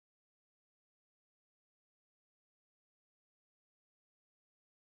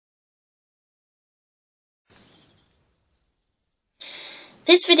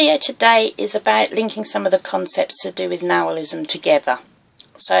This video today is about linking some of the concepts to do with Nagualism together.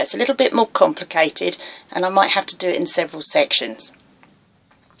 So it's a little bit more complicated and I might have to do it in several sections.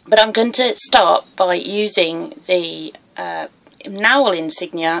 But I'm going to start by using the Nagual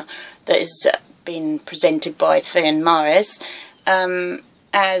Insignia that has been presented by Theun Mares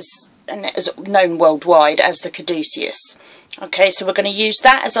as known worldwide as the Caduceus. Okay, so we're going to use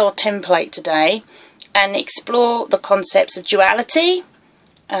that as our template today and explore the concepts of duality,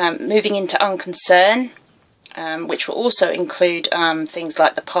 moving into Unconcern, which will also include things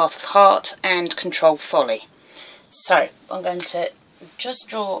like the path of heart and control folly. So I'm going to just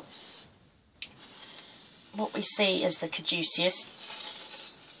draw what we see as the Caduceus,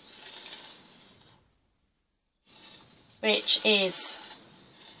 which is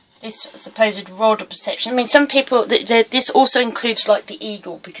this supposed rod of perception. I mean, some people, this also includes like the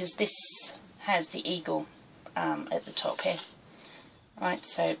eagle, because this has the eagle at the top here. Right,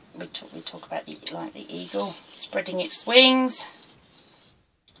 so we talk about the eagle spreading its wings,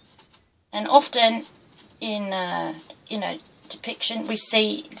 and often in depiction we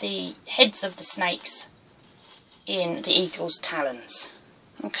see the heads of the snakes in the eagle's talons.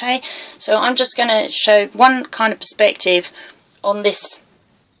 Okay, so I'm just going to show one kind of perspective on this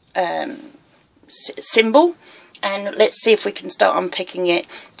symbol, and let's see if we can start unpicking it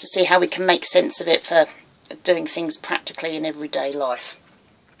to see how we can make sense of it for doing things practically in everyday life,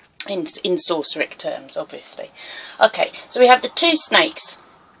 in sorceric terms, obviously. Okay, so we have the two snakes.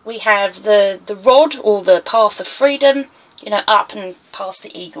 We have the rod, or the path of freedom, up and past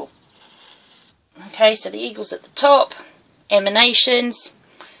the eagle. Okay, so the eagle's at the top, emanations.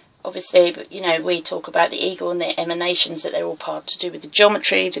 Obviously, but we talk about the eagle and the emanations, that they're all part to do with the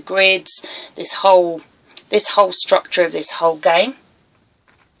geometry, the grids, this whole structure of this whole game.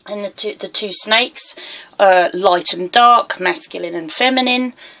 And the two snakes, light and dark, masculine and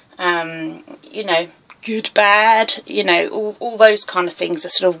feminine, good, bad, all those kind of things are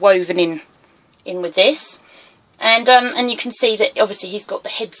sort of woven in with this. And you can see that obviously he's got the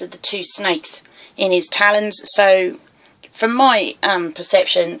heads of the two snakes in his talons. So from my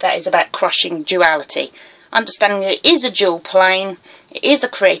perception, that is about crushing duality. Understanding that it is a dual plane, it is a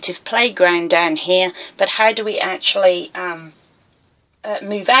creative playground down here, but how do we actually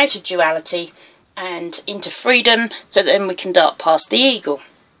move out of duality and into freedom, so that then we can dart past the eagle.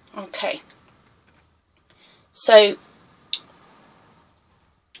 Okay. So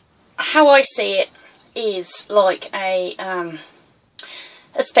how I see it is like a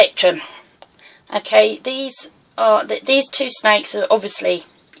spectrum. Okay, these two snakes are obviously,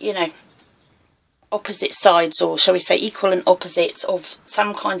 opposite sides, or shall we say equal and opposites of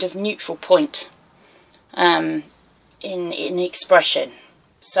some kind of neutral point in expression.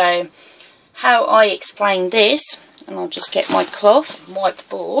 So how I explain this, and I'll just get my cloth and wipe the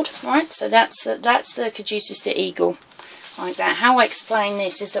board, right? So that's the Caduceus, the eagle, like that. How I explain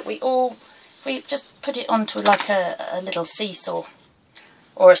this is that we just put it onto like a little seesaw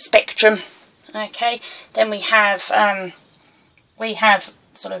or a spectrum. Okay, then we have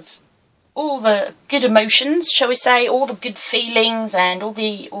sort of all the good emotions, shall we say, all the good feelings and all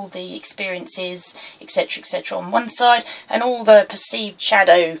the experiences, etc., on one side, and all the perceived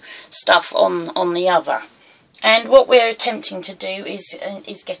shadow stuff on the other. And what we're attempting to do is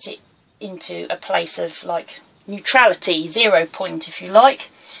get it into a place of like neutrality, 0 point, if you like,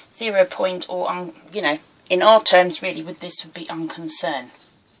 0 point, or in our terms, really, with this would be unconcern.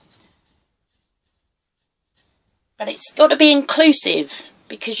 But it's got to be inclusive,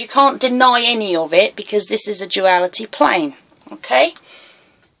 because you can't deny any of it, because this is a duality plane. Okay,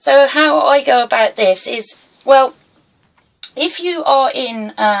 so how I go about this is, well, if you are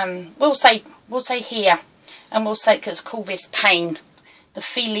in, we'll say here, and let's call this pain, the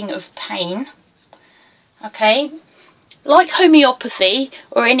feeling of pain. Okay, like homeopathy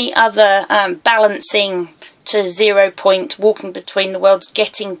or any other balancing to 0 point, walking between the worlds,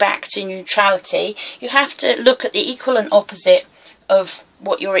 getting back to neutrality, you have to look at the equal and opposite of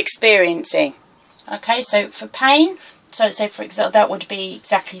what you're experiencing. Okay, so for pain, so for example, that would be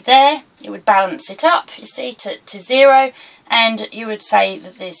exactly there. It would balance it up, you see, to 0, and you would say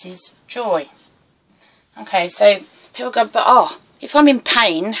that this is joy. Okay, so people go, but if I'm in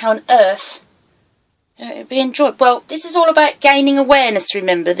pain, how on earth it'd be in joy? Well, this is all about gaining awareness.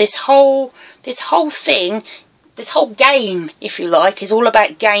 Remember, this whole thing, this whole game, if you like, is all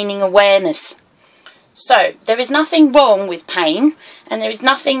about gaining awareness. So there is nothing wrong with pain, and there is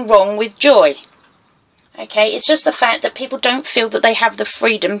nothing wrong with joy. Okay, it's just the fact that people don't feel that they have the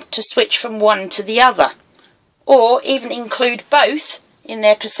freedom to switch from one to the other, or even include both in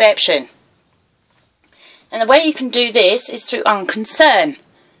their perception. And the way you can do this is through unconcern.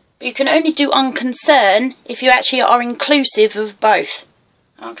 But you can only do unconcern if you actually are inclusive of both.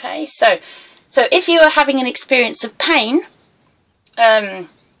 Okay, so if you are having an experience of pain, it's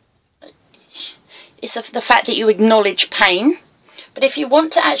the fact that you acknowledge pain. But if you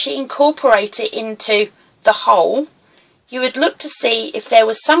want to actually incorporate it into the whole, you would look to see if there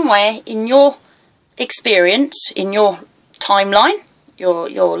was somewhere in your experience, in your timeline,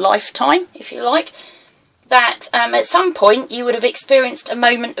 your lifetime, if you like, that at some point you would have experienced a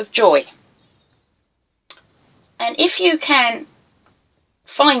moment of joy. And if you can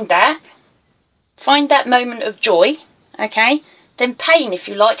find that moment of joy, okay, then pain, if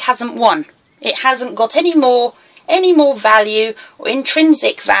you like, hasn't won. It hasn't got any more value or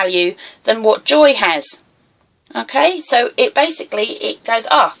intrinsic value than what joy has. Okay, so it goes,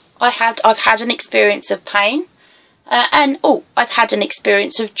 I've had an experience of pain, and I've had an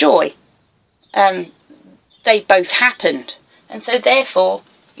experience of joy. They both happened, and so therefore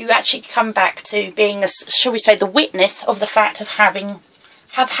you actually come back to being, shall we say, the witness of the fact of having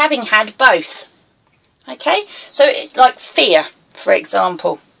had both. Okay, so like fear, for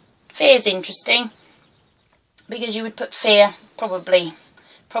example. Fear is interesting because you would put fear probably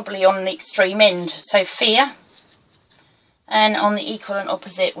on the extreme end. So fear, and on the equal and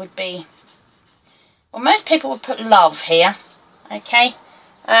opposite would be, well, most people would put love here. Okay,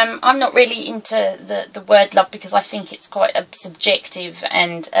 I'm not really into the word love because I think it's quite subjective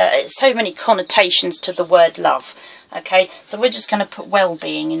and so many connotations to the word love. Okay, so we're just going to put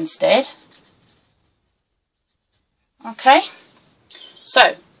well-being instead. Okay,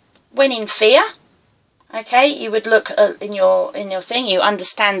 so when in fear, okay, you would look in your thing, you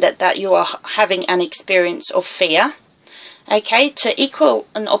understand that you are having an experience of fear. Okay, to equal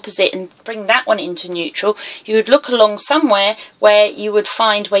and opposite and bring that one into neutral, you would look along somewhere where you would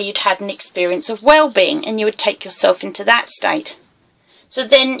find where you'd had an experience of well-being, and you would take yourself into that state. So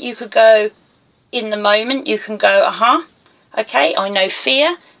then you could go, in the moment, you can go, okay, I know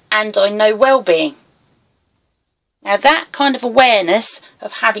fear and I know well-being. Now that kind of awareness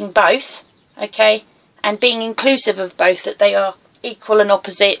of having both, okay, and being inclusive of both, that they are equal and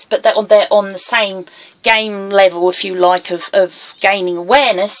opposites, but they're on the same game level, if you like, of gaining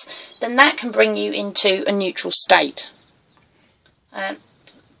awareness, then that can bring you into a neutral state.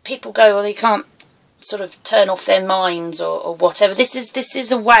 People go, well, they can't sort of turn off their minds or whatever. This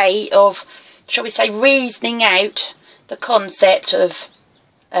is a way of, shall we say, reasoning out the concept of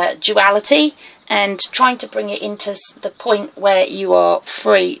duality and trying to bring it into the point where you are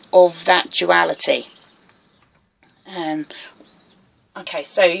free of that duality. Okay,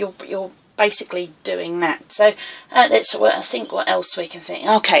 so you're basically doing that. So let's think what else we can think.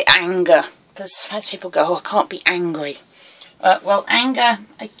 Okay, anger, because most people go, I can't be angry. Well, anger,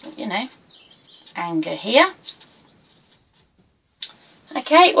 anger here.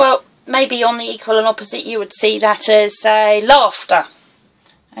 Okay, well, maybe on the equal and opposite you would see that as, say, laughter.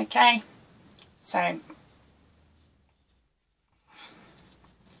 Okay, so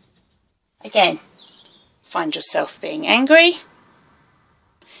again, find yourself being angry.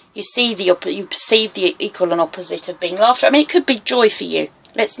 You see you perceive the equal and opposite of being laughter. I mean, it could be joy for you.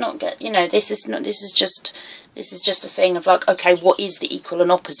 Let's not get, this is just a thing of like, okay, what is the equal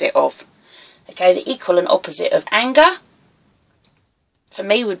and opposite of? Okay, the equal and opposite of anger for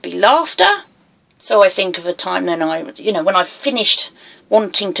me would be laughter. So I think of a time when when I've finished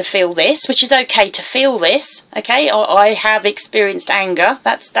wanting to feel this, which is okay to feel this. Okay, I have experienced anger.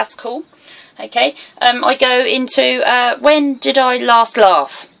 That's cool. Okay, I go into when did I last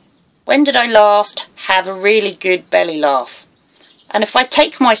laugh? When did I last have a really good belly laugh? And if I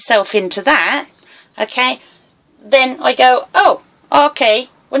take myself into that, okay, then I go, oh, okay,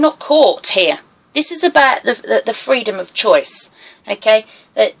 we're not caught here. This is about the freedom of choice. Okay,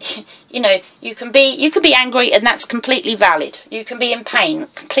 that you can be angry, and that's completely valid. You can be in pain,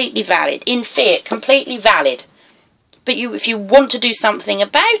 completely valid. In fear, completely valid. But if you want to do something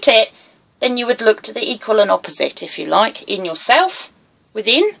about it, then you would look to the equal and opposite, if you like, in yourself,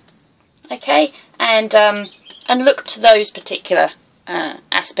 within. Okay, and look to those particular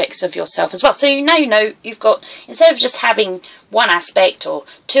aspects of yourself as well. So you've got, instead of just having one aspect or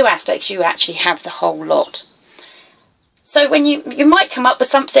two aspects, you actually have the whole lot. So when you might come up with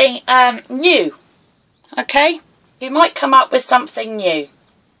something new. Okay, you might come up with something new.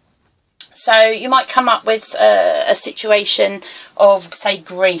 So you might come up with a situation of, say,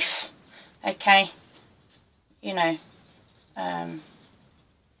 grief. Okay,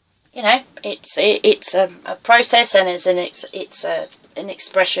 it's a process, and it's an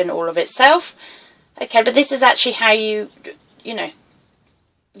expression all of itself. Okay, but this is actually how you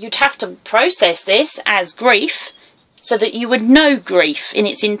you'd have to process this as grief so that you would know grief in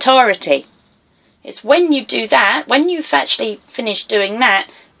its entirety. It's when you do that, when you've actually finished doing that,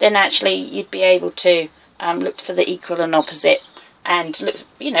 then actually you'd be able to look for the equal and opposite. And look,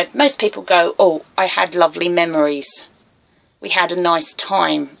 you know, most people go, oh, I had lovely memories. We had a nice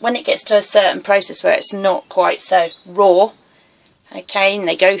time. When it gets to a certain process where it's not quite so raw, okay, and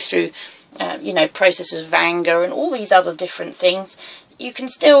they go through, you know, processes of anger and all these other different things, you can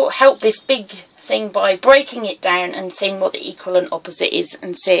still help this big thing by breaking it down and seeing what the equal and opposite is,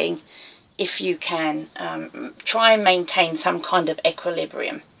 and seeing if you can try and maintain some kind of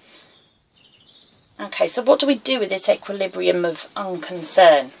equilibrium. Okay, so what do we do with this equilibrium of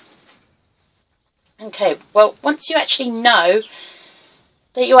unconcern? Okay, well, once you actually know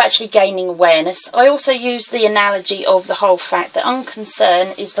that you're actually gaining awareness, I also use the analogy of the whole fact that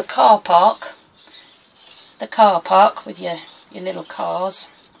unconcern is the car park with your little cars,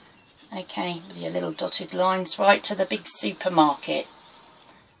 okay, with your little dotted lines, right to the big supermarket.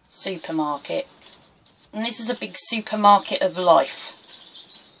 And this is a big supermarket of life,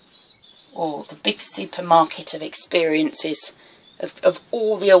 or the big supermarket of experiences, of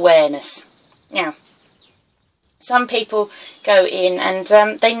all the awareness. Now, some people go in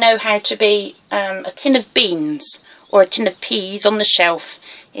and they know how to be a tin of beans or a tin of peas on the shelf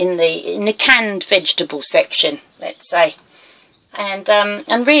in the canned vegetable section, let's say. And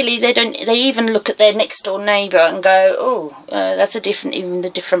really they even look at their next door neighbour and go, oh, that's a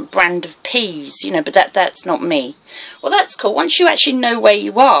different brand of peas, you know, but that's not me. Well, that's cool once you actually know where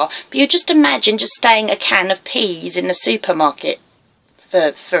you are, but you just imagine just staying a can of peas in the supermarket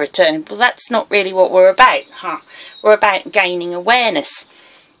for eternity. Well, that's not really what we're about, huh? We're about gaining awareness.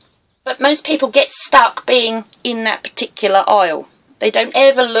 But most people get stuck being in that particular aisle. They don't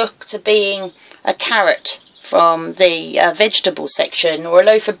ever look to being a carrot from the vegetable section, or a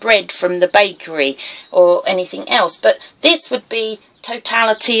loaf of bread from the bakery, or anything else. But this would be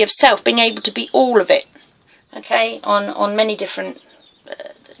totality of self, being able to be all of it, okay, on many different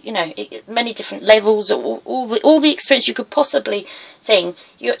you know, many different levels, all the experience you could possibly think.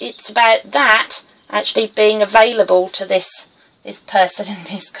 It's about that actually being available to this person in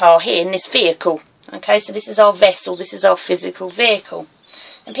this car here, in this vehicle. Okay, so this is our vessel, this is our physical vehicle.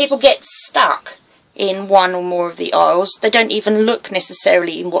 And people get stuck in one or more of the aisles. They don't even look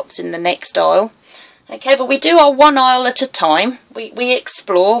necessarily in what's in the next aisle. Okay, but we do our one aisle at a time. We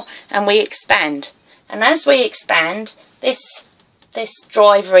explore and we expand. And as we expand, this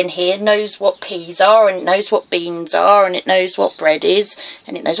driver in here knows what peas are, and it knows what beans are, and it knows what bread is,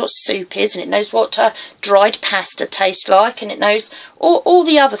 and it knows what soup is, and it knows what dried pasta tastes like, and it knows all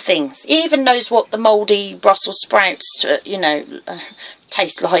the other things. It even knows what the mouldy Brussels sprouts, you know,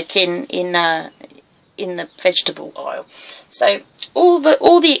 taste like in the vegetable aisle. So all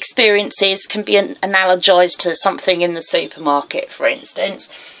the experiences can be analogized to something in the supermarket, for instance.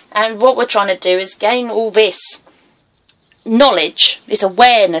 And what we're trying to do is gain all this knowledge, this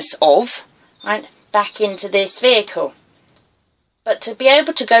awareness of, right, back into this vehicle. But to be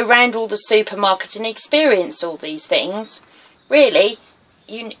able to go round all the supermarkets and experience all these things, really,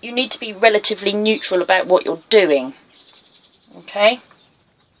 you need to be relatively neutral about what you're doing. Okay.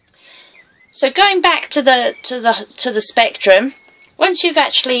 So going back to the spectrum, once you've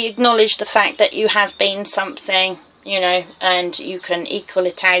actually acknowledged the fact that you have been something, you know, and you can equal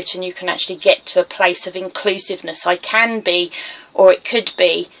it out, and you can actually get to a place of inclusiveness. I can be, or it could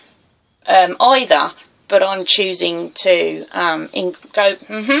be, either, but I'm choosing to I'm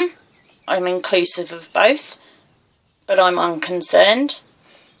inclusive of both, but I'm unconcerned.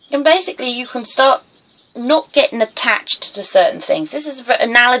 And basically you can start not getting attached to certain things. This is an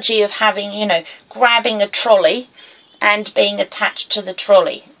analogy of having, you know, grabbing a trolley and being attached to the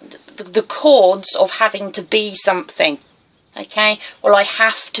trolley. The cords of having to be something. Okay, well, I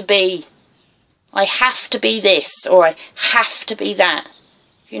have to be this, or I have to be that.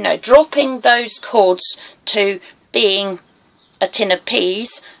 You know, dropping those cords to being a tin of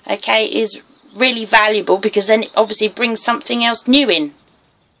peas, okay, is really valuable, because then it obviously brings something else new in.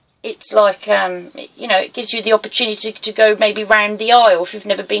 It's like, you know, it gives you the opportunity to go maybe round the aisle if you've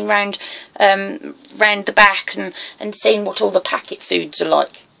never been round the back and seen what all the packet foods are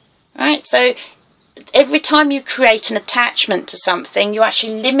like. Right, so every time you create an attachment to something, you're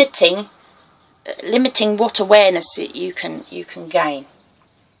actually limiting what awareness you can gain.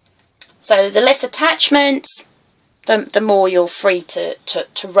 So the less attachments, the more you're free to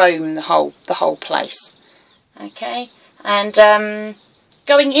roam the whole place. Okay, and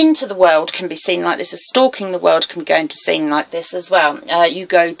going into the world can be seen like this, as stalking the world can go into seen like this as well. You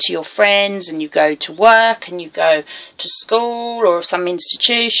go to your friends, and you go to work, and you go to school or some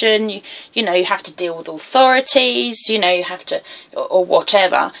institution. You know, you have to deal with authorities, you know, you have to, or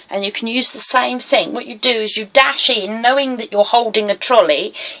whatever, and you can use the same thing. What you do is you dash in knowing that you're holding a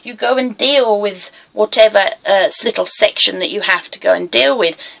trolley. You go and deal with whatever little section that you have to go and deal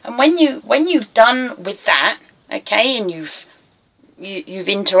with, and when you've done with that, okay, and you've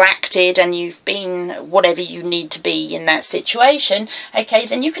interacted and you've been whatever you need to be in that situation, okay,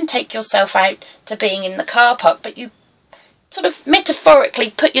 then you can take yourself out to being in the car park, but you sort of metaphorically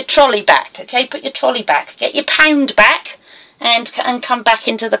put your trolley back, okay, put your trolley back, get your pound back, and come back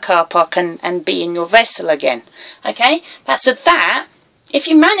into the car park and be in your vessel again, okay. So that, if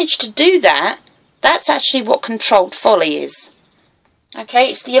you manage to do that, that's actually what controlled folly is,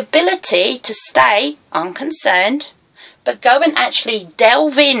 okay. It's the ability to stay unconcerned, but go and actually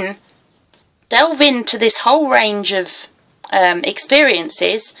delve into this whole range of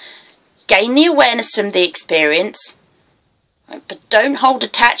experiences, gain the awareness from the experience, but don't hold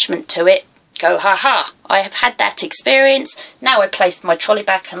attachment to it. Go, ha, I have had that experience, now I place my trolley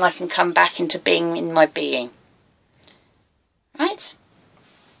back and I can come back into being in my being. Right?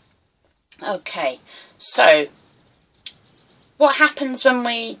 Okay, so what happens when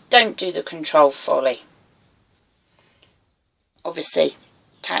we don't do the control folly? Obviously,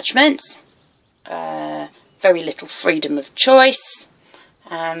 attachments, very little freedom of choice,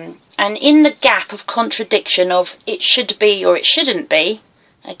 and in the gap of contradiction of it should be or it shouldn't be,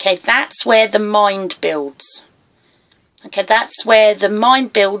 okay, that's where the mind builds. Okay, that's where the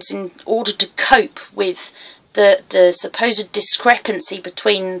mind builds in order to cope with the supposed discrepancy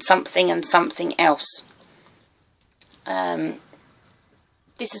between something and something else.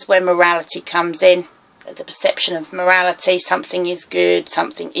 This is where morality comes in. The perception of morality, something is good,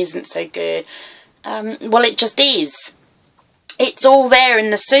 something isn't so good. Well, it just is. It's all there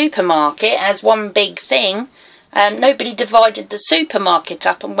in the supermarket as one big thing. Nobody divided the supermarket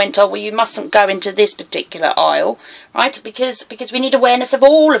up and went, oh, well, you mustn't go into this particular aisle, right? Because we need awareness of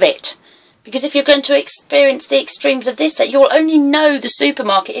all of it. Because if you're going to experience the extremes of this, you'll only know the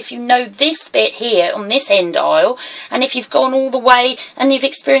supermarket if you know this bit here on this end aisle, and if you've gone all the way and you've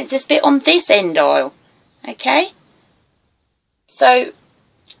experienced this bit on this end aisle. Okay, so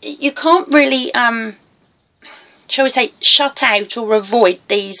you can't really, shall we say, shut out or avoid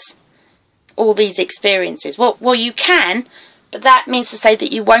all these experiences. Well, you can, but that means to say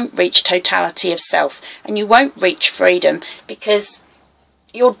that you won't reach totality of self, and you won't reach freedom, because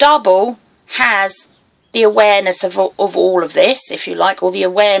your double has the awareness of all of this, if you like, or the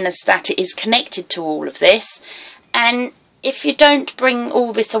awareness that it is connected to all of this, and if you don't bring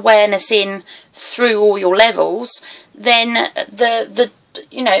all this awareness in through all your levels, then the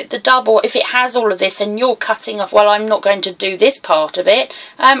double, if it has all of this and you're cutting off, well, I'm not going to do this part of it,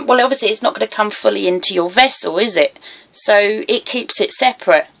 well, obviously it's not going to come fully into your vessel, is it? So it keeps it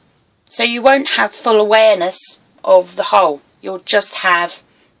separate. So you won't have full awareness of the whole. You'll just have,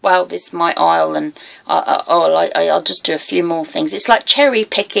 well, this is my aisle, and I'll just do a few more things. It's like cherry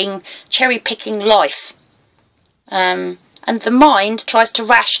picking life. And the mind tries to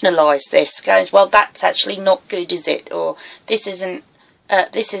rationalise this, goes, well, that's actually not good, is it? Or this isn't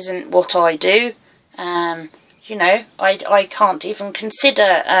what I do. You know, I can't even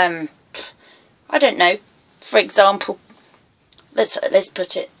consider. I don't know. For example, let's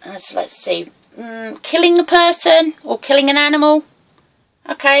put it. Let's see, killing a person or killing an animal.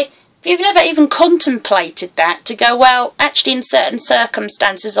 Okay, if you've never even contemplated that, to go, well, actually, in certain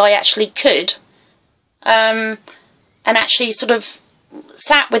circumstances, I actually could. And actually sort of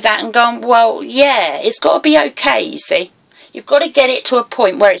sat with that and gone, well, yeah, it's got to be okay, you see. You've got to get it to a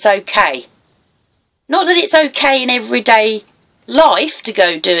point where it's okay. Not that it's okay in everyday life to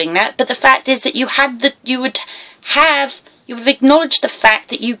go doing that, but the fact is that you have acknowledged the fact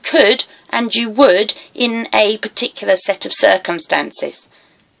that you could and you would in a particular set of circumstances.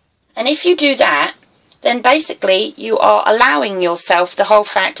 And if you do that, then basically you are allowing yourself the whole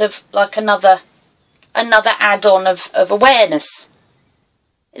fact of like another add-on of awareness.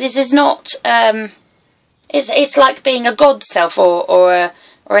 This is not, it's like being a God self or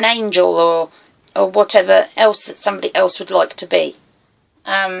an angel or whatever else that somebody else would like to be.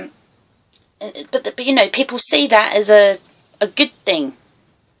 But you know, people see that as a good thing.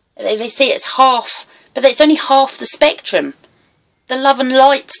 They see it as half, but it's only half the spectrum. The love and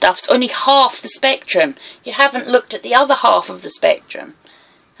light stuff's only half the spectrum. You haven't looked at the other half of the spectrum.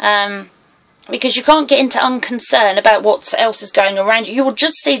 Because you can't get into unconcern about what else is going around you. You will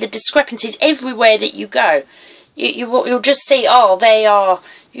just see the discrepancies everywhere that you go. You'll just see, oh, they are,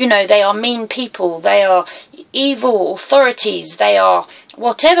 you know, they are mean people, they are evil authorities, they are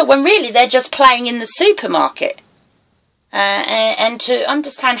whatever, when really they're just playing in the supermarket. And to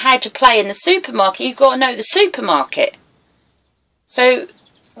understand how to play in the supermarket, you've got to know the supermarket. So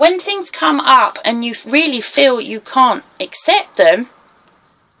when things come up and you really feel you can't accept them,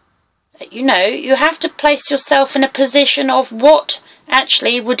 you know, you have to place yourself in a position of what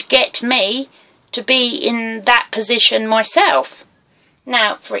actually would get me to be in that position myself.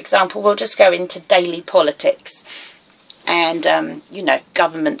 Now, for example, we'll just go into daily politics and, you know,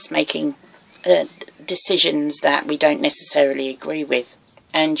 governments making decisions that we don't necessarily agree with.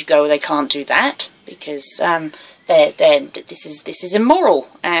 And you go, well, they can't do that because this is immoral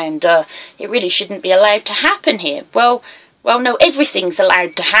and it really shouldn't be allowed to happen here. Well, no, everything's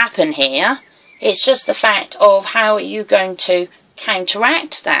allowed to happen here. It's just the fact of how are you going to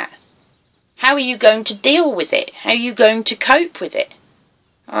counteract that? How are you going to deal with it? How are you going to cope with it?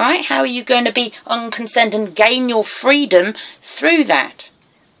 Alright, how are you going to be unconcerned and gain your freedom through that?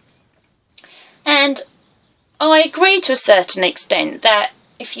 And I agree to a certain extent that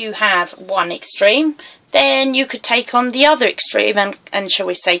if you have one extreme, then you could take on the other extreme and shall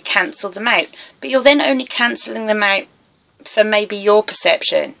we say, cancel them out. But you're then only cancelling them out for maybe your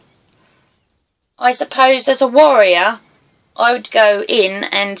perception. I suppose as a warrior, I would go in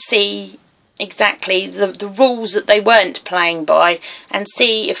and see exactly the rules that they weren't playing by and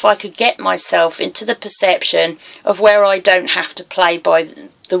see if I could get myself into the perception of where I don't have to play by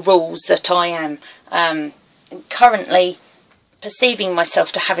the rules that I am currently perceiving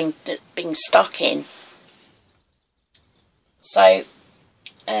myself to having been stuck in. So,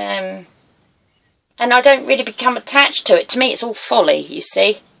 and I don't really become attached to it. To me, it's all folly, you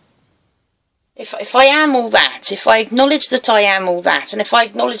see. If I am all that, if I acknowledge that I am all that, and if I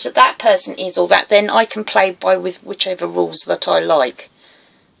acknowledge that that person is all that, then I can play by with whichever rules that I like.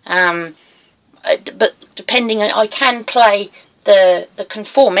 But depending, I can play the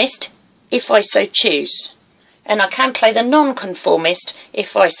conformist if I so choose. And I can play the non-conformist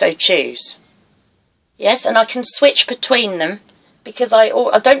if I so choose. Yes, and I can switch between them because I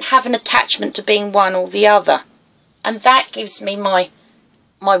don't have an attachment to being one or the other. And that gives me my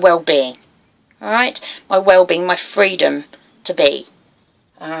well-being. Alright? My well-being, my freedom to be.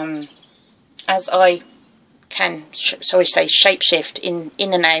 As I can, shall we say, shapeshift in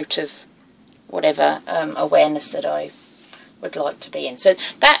and out of whatever awareness that I would like to be in. So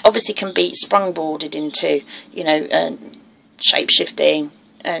that obviously can be sprungboarded into, you know, shape-shifting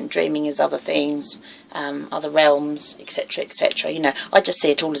and dreaming as other things, other realms, etc., etc. You know, I just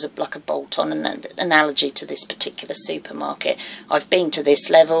see it all as like a bolt-on an analogy to this particular supermarket. I've been to this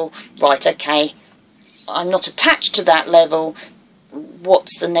level, right, okay, I'm not attached to that level.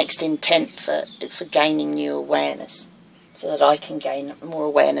 What's the next intent for gaining new awareness so that I can gain more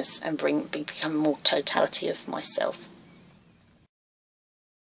awareness and become more totality of myself?